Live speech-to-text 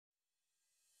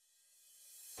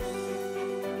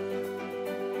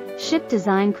Ship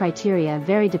design criteria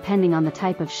vary depending on the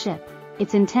type of ship,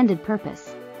 its intended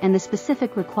purpose, and the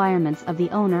specific requirements of the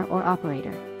owner or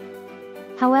operator.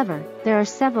 However, there are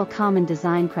several common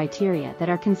design criteria that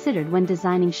are considered when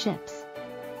designing ships.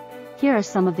 Here are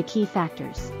some of the key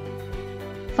factors.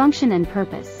 Function and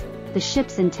purpose. The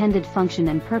ship's intended function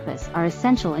and purpose are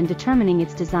essential in determining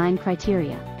its design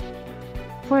criteria.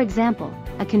 For example,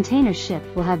 a container ship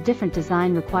will have different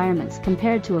design requirements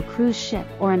compared to a cruise ship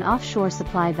or an offshore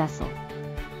supply vessel.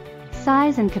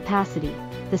 Size and capacity.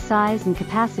 The size and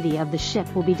capacity of the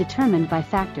ship will be determined by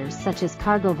factors such as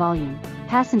cargo volume,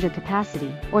 passenger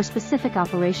capacity, or specific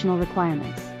operational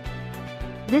requirements.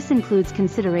 This includes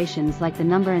considerations like the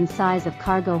number and size of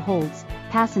cargo holds,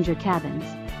 passenger cabins,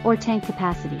 or tank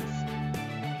capacities.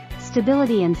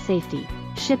 Stability and safety.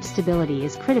 Ship stability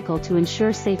is critical to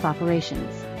ensure safe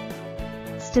operations.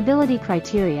 Stability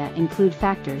criteria include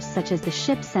factors such as the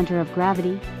ship's center of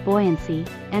gravity, buoyancy,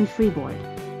 and freeboard.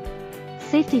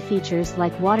 Safety features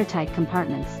like watertight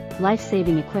compartments,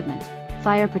 life-saving equipment,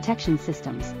 fire protection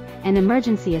systems, and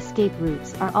emergency escape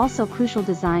routes are also crucial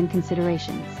design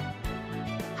considerations.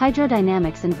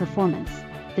 Hydrodynamics and performance.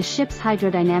 The ship's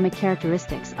hydrodynamic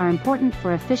characteristics are important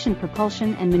for efficient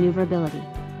propulsion and maneuverability.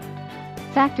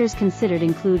 Factors considered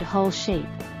include hull shape,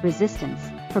 resistance,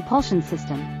 propulsion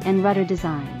system, and rudder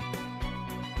design.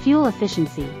 Fuel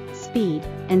efficiency, speed,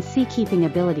 and seakeeping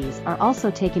abilities are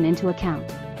also taken into account.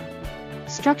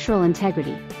 Structural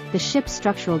integrity. The ship's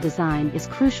structural design is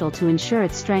crucial to ensure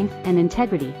its strength and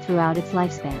integrity throughout its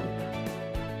lifespan.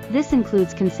 This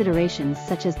includes considerations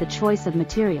such as the choice of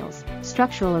materials,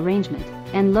 structural arrangement,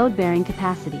 and load-bearing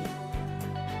capacity.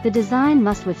 The design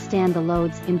must withstand the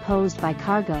loads imposed by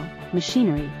cargo,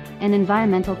 machinery, and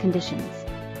environmental conditions.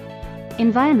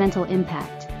 Environmental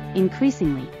impact.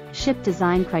 Increasingly, ship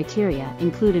design criteria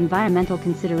include environmental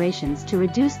considerations to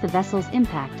reduce the vessel's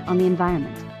impact on the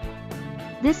environment.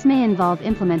 This may involve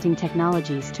implementing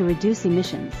technologies to reduce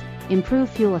emissions, improve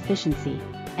fuel efficiency,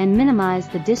 and minimize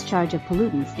the discharge of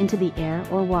pollutants into the air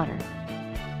or water.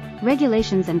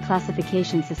 Regulations and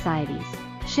classification societies.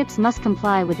 Ships must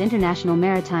comply with international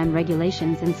maritime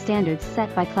regulations and standards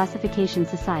set by classification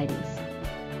societies.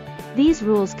 These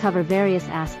rules cover various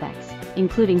aspects,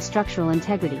 including structural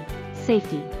integrity,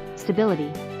 safety,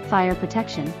 stability, fire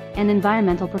protection, and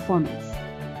environmental performance.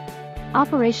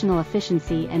 Operational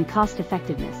efficiency and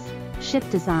cost-effectiveness. Ship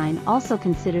design also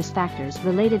considers factors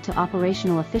related to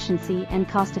operational efficiency and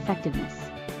cost-effectiveness.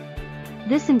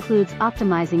 This includes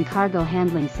optimizing cargo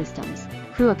handling systems,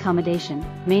 crew accommodation,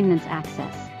 maintenance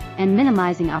access, and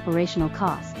minimizing operational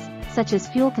costs, such as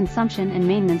fuel consumption and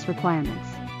maintenance requirements.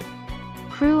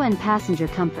 Crew and passenger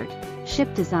comfort.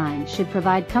 Ship design should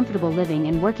provide comfortable living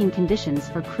and working conditions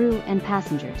for crew and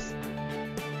passengers.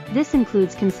 This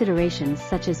includes considerations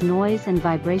such as noise and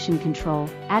vibration control,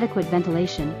 adequate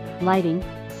ventilation, lighting,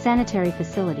 sanitary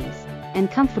facilities, and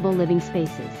comfortable living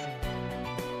spaces.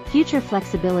 Future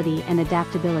flexibility and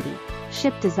adaptability.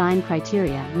 Ship design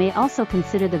criteria may also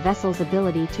consider the vessel's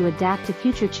ability to adapt to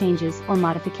future changes or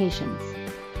modifications.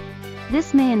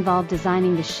 This may involve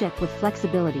designing the ship with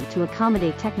flexibility to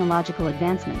accommodate technological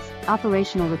advancements,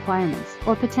 operational requirements,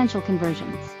 or potential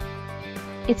conversions.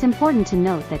 It's important to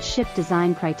note that ship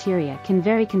design criteria can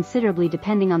vary considerably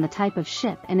depending on the type of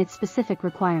ship and its specific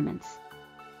requirements.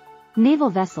 Naval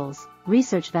vessels,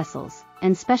 research vessels,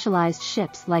 and specialized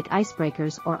ships like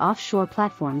icebreakers or offshore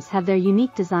platforms have their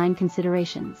unique design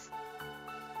considerations.